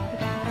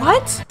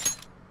 What?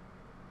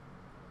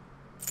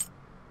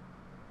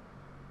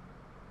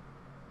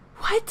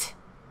 What?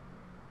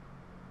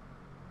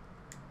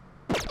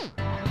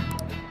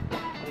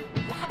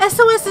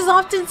 SOS is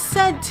often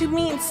said to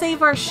mean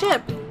save our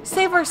ship.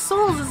 Save our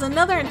souls is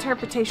another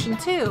interpretation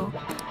too.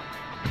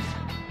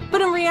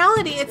 But in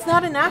reality, it's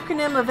not an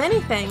acronym of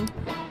anything.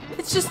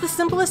 It's just the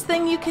simplest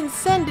thing you can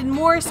send in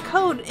Morse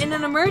code in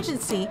an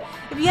emergency.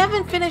 If you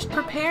haven't finished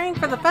preparing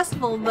for the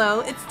festival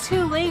though, it's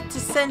too late to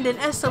send an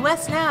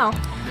SOS now.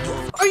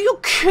 Are you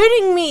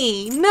kidding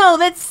me? No,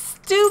 that's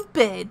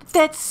stupid.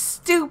 That's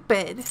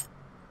stupid.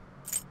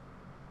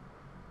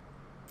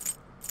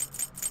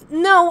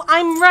 No,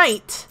 I'm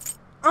right.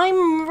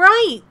 I'm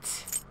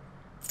right.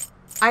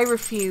 I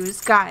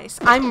refuse. Guys,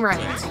 I'm right.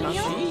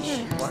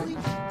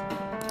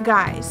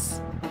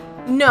 Guys.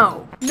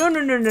 No.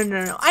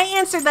 No. I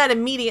answered that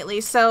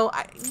immediately, so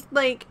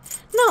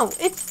no,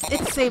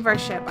 it's save our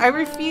ship. I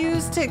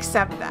refuse to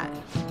accept that.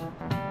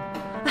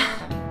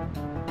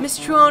 Miss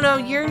Truono,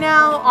 you're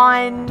now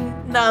on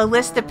the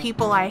list of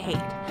people I hate.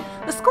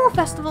 The school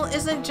festival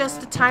isn't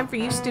just a time for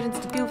you students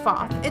to goof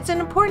off. It's an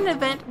important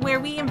event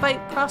where we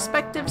invite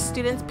prospective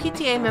students,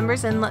 PTA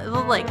members, and the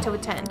like to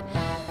attend.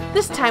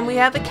 This time we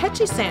have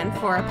Akechi-san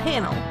for a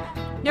panel.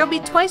 There'll be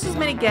twice as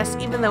many guests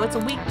even though it's a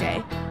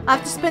weekday. I'll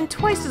have to spend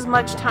twice as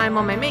much time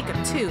on my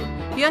makeup too.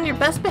 Be on your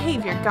best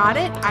behavior, got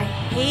it? I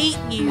hate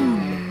you.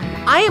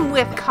 I am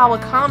with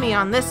Kawakami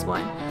on this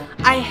one.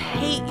 I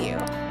hate you.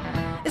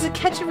 Is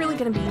Akechi really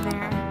gonna be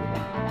there?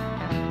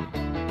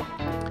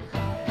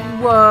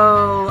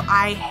 Whoa,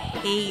 I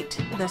hate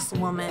this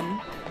woman.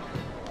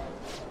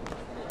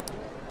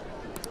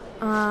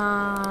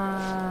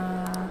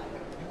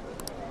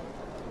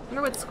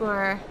 Wonder what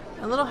score?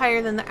 A little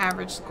higher than the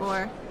average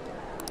score.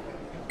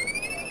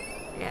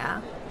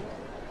 Yeah.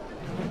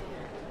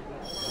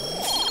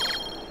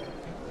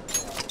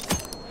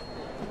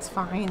 It's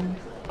fine.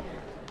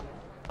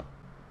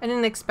 I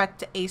didn't expect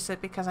to ace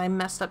it because I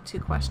messed up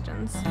 2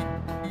 questions.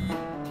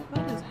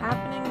 What is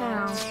happening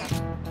now?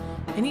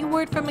 Any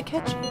word from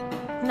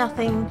Akechi?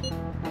 Nothing.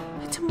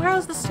 But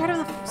tomorrow's the start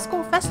of the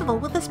school festival.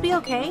 Will this be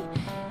okay?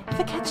 If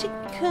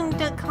Akechi-kun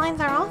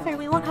declines our offer,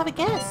 we won't have a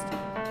guest.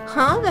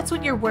 Huh? That's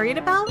what you're worried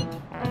about?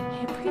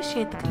 I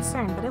appreciate the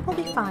concern, but it will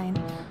be fine.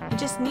 I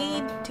just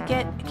need to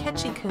get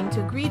Akechi-kun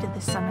to agree to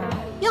this somehow.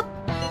 Yup.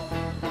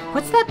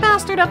 What's that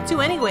bastard up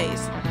to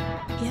anyways?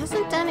 He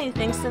hasn't done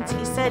anything since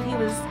he said he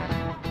was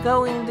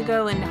going to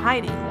go into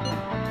hiding.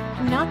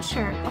 I'm not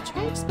sure. I'll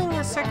try explaining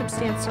the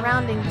circumstance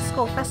surrounding the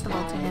school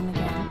festival to him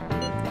again.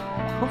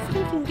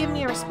 Hopefully he can give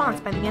me a response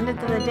by the end of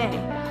the day.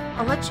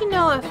 I'll let you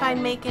know if I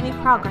make any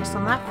progress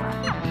on that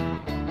front.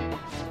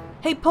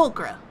 Hey,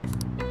 Pulchra.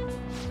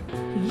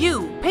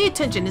 You! Pay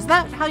attention! Is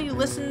that how you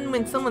listen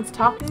when someone's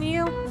talking to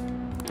you?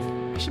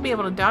 I should be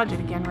able to dodge it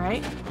again,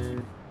 right?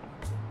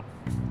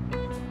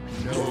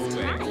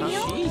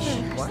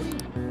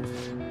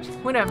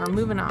 Whatever,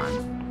 moving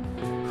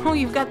on. Oh,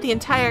 you've got the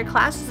entire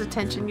class's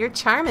attention. Your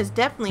charm has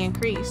definitely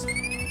increased.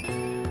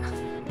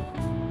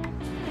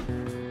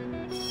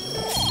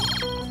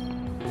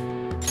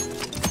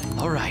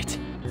 All right.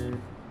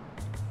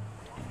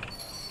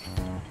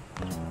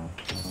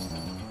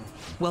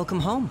 Welcome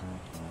home.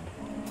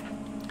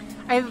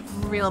 I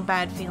have a real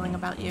bad feeling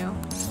about you.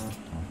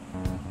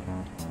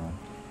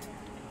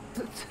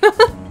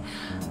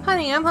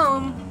 Honey, I'm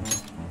home.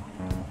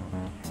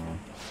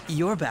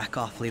 You're back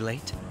awfully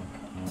late.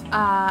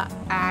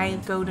 I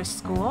go to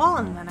school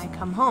and then I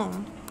come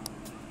home.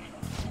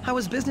 How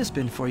has business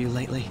been for you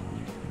lately?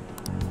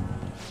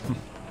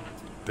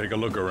 Take a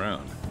look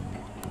around.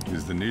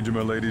 Is the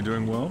Nijima lady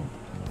doing well?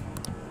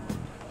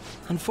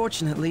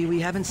 Unfortunately, we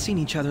haven't seen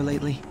each other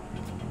lately.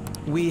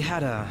 We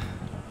had a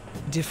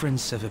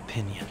difference of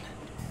opinion.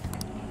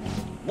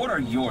 What are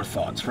your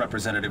thoughts,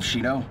 Representative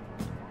Shino?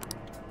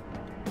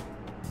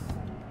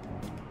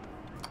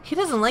 He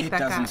doesn't like that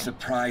guy. It doesn't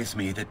surprise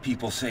me that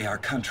people say our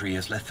country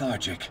is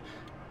lethargic.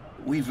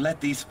 We've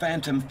let these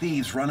phantom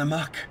thieves run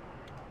amok.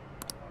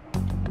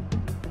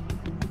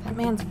 That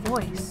man's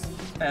voice.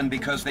 And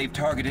because they've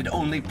targeted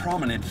only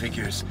prominent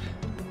figures,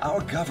 our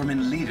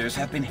government leaders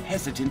have been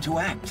hesitant to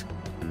act.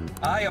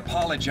 I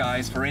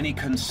apologize for any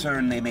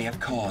concern they may have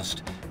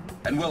caused,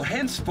 and will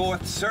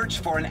henceforth search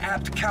for an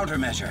apt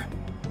countermeasure.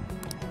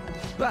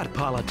 That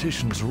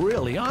politician's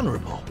really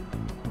honorable.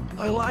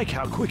 I like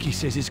how quick he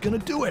says he's gonna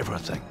do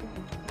everything.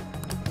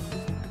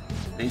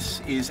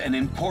 This is an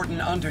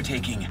important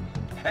undertaking,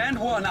 and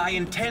one I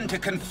intend to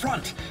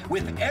confront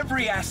with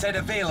every asset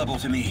available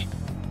to me.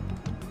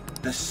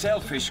 The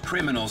selfish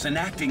criminals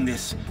enacting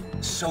this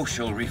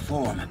social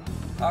reform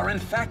are in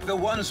fact the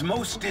ones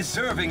most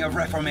deserving of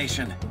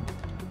reformation.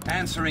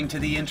 Answering to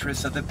the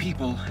interests of the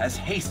people as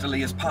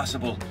hastily as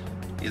possible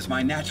is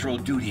my natural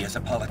duty as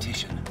a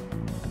politician.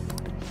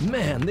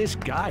 Man, this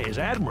guy is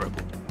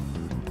admirable.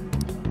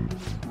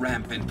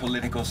 Rampant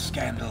political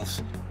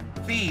scandals,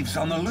 thieves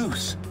on the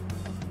loose.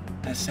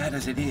 As sad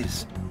as it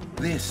is,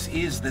 this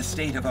is the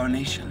state of our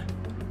nation.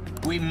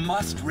 We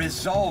must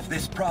resolve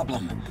this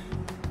problem,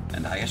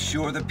 and I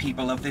assure the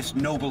people of this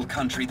noble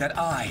country that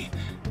I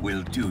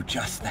will do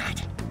just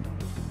that.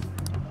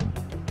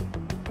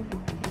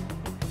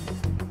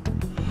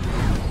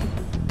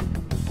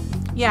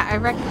 Yeah, I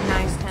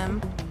recognized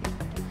him.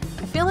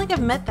 I feel like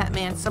I've met that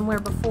man somewhere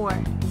before.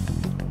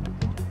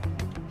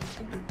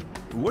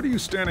 What are you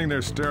standing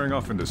there staring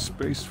off into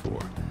space for?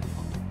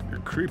 You're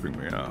creeping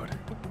me out.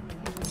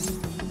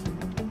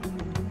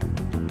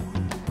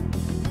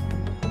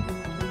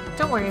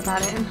 Don't worry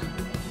about it.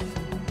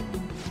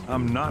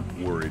 I'm not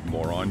worried,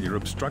 moron. You're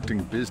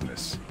obstructing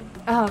business.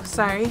 Oh,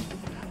 sorry.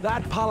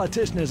 That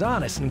politician is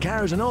honest and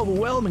carries an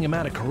overwhelming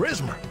amount of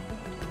charisma.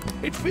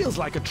 It feels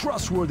like a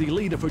trustworthy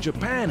leader for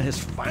Japan has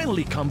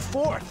finally come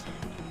forth.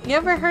 You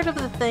ever heard of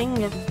the thing,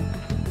 if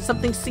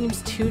something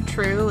seems too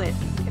true, it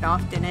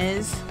often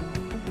is?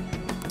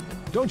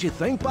 Don't you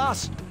think,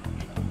 boss?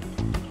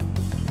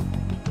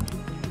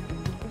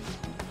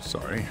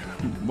 Sorry,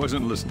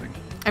 wasn't listening.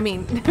 I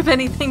mean, if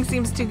anything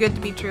seems too good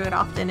to be true, it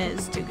often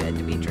is too good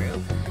to be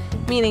true.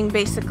 Meaning,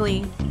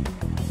 basically,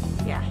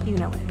 yeah, you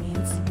know what it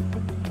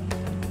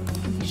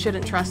means. You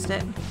shouldn't trust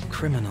it.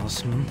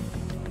 Criminals, hmm?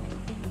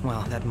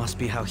 Well, that must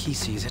be how he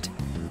sees it.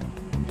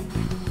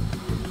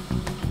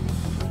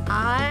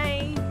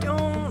 I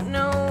don't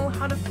know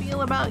how to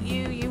feel about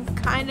you. You've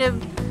kind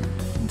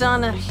of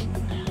done a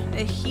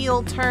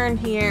heel turn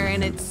here,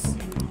 and it's...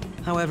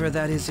 However,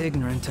 that is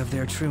ignorant of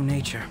their true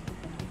nature.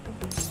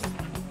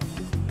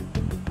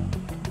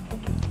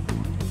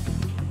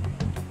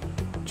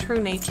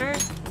 True nature?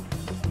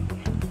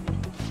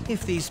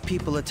 If these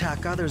people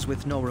attack others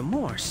with no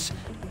remorse,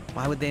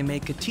 why would they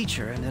make a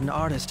teacher and an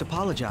artist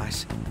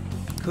apologize?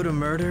 Could a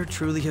murder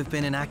truly have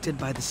been enacted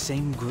by the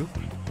same group?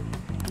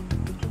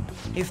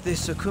 If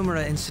this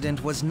Okumura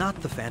incident was not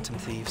the Phantom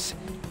Thieves,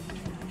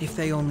 if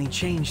they only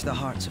changed the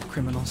hearts of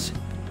criminals,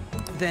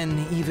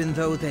 then even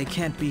though they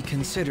can't be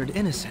considered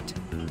innocent,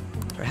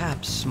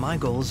 perhaps my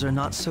goals are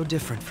not so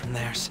different from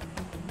theirs.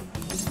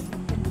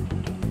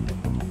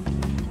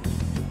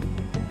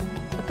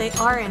 But they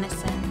are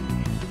innocent.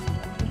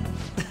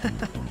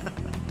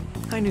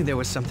 I knew there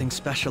was something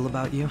special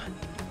about you,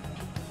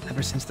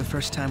 ever since the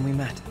first time we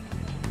met.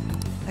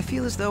 I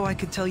feel as though I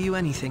could tell you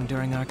anything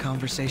during our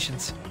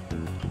conversations.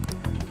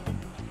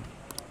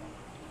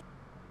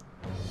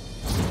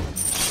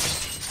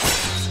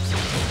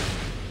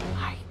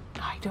 I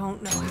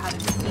don't know how to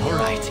feel. All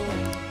right.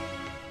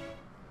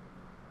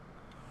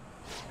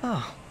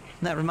 Oh,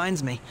 that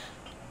reminds me.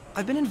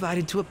 I've been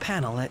invited to a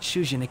panel at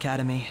Shujin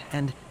Academy,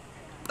 and...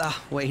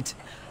 wait.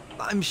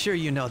 I'm sure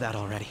you know that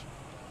already.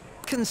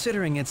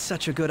 Considering it's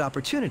such a good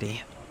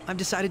opportunity, I've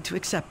decided to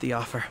accept the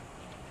offer.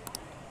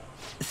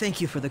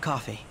 Thank you for the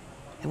coffee.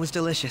 It was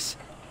delicious.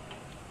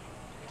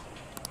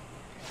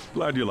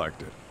 Glad you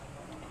liked it.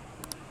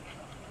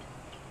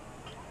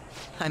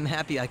 I'm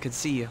happy I could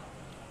see you.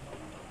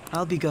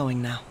 I'll be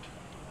going now.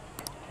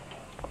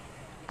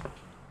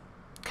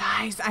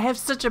 Guys, I have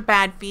such a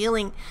bad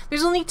feeling.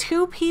 There's only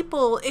 2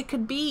 people it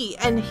could be,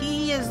 and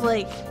he is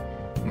like...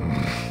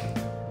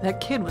 That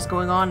kid was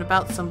going on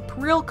about some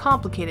real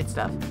complicated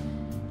stuff.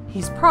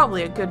 He's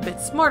probably a good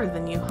bit smarter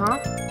than you, huh?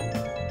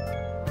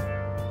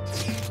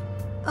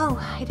 Oh,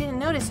 I didn't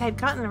notice I had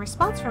gotten a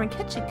response from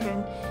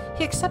Akechi-kun.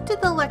 He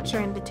accepted the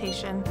lecture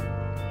invitation.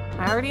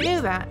 I already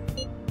knew that.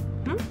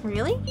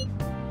 Really?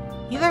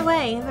 Either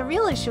way, the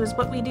real issue is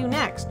what we do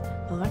next.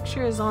 The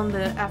lecture is on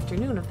the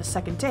afternoon of the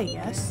 2nd day,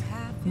 yes?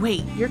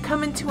 Wait, you're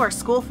coming to our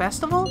school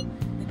festival?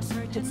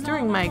 It's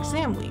during my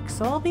exam week,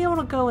 so I'll be able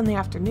to go in the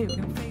afternoon.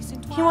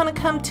 You want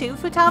to come too,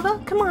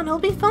 Futaba? Come on, it'll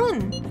be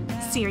fun.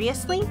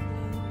 Seriously?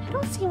 I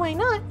don't see why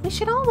not. We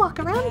should all walk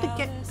around to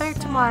get there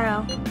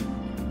tomorrow.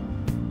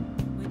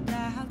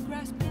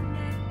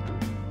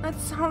 That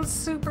sounds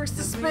super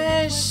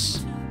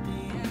suspicious.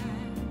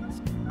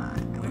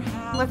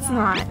 Let's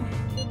not.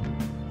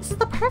 This is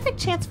the perfect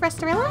chance for us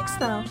to relax,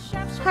 though.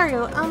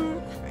 Haru,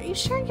 are you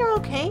sure you're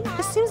okay?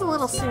 This seems a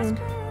little soon.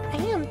 I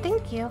am,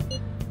 thank you.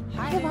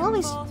 I have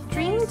always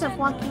dreamed of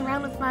walking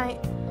around with my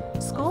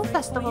school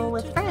festival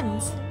with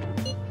friends.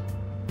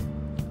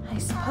 I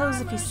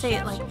suppose if you say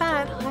it like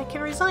that, I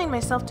can resign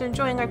myself to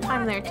enjoying our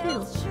time there,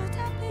 too.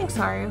 Thanks,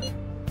 Haru.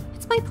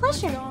 It's my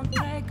pleasure.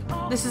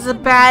 This is a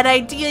bad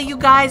idea, you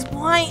guys.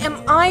 Why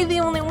am I the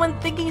only one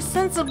thinking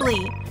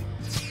sensibly?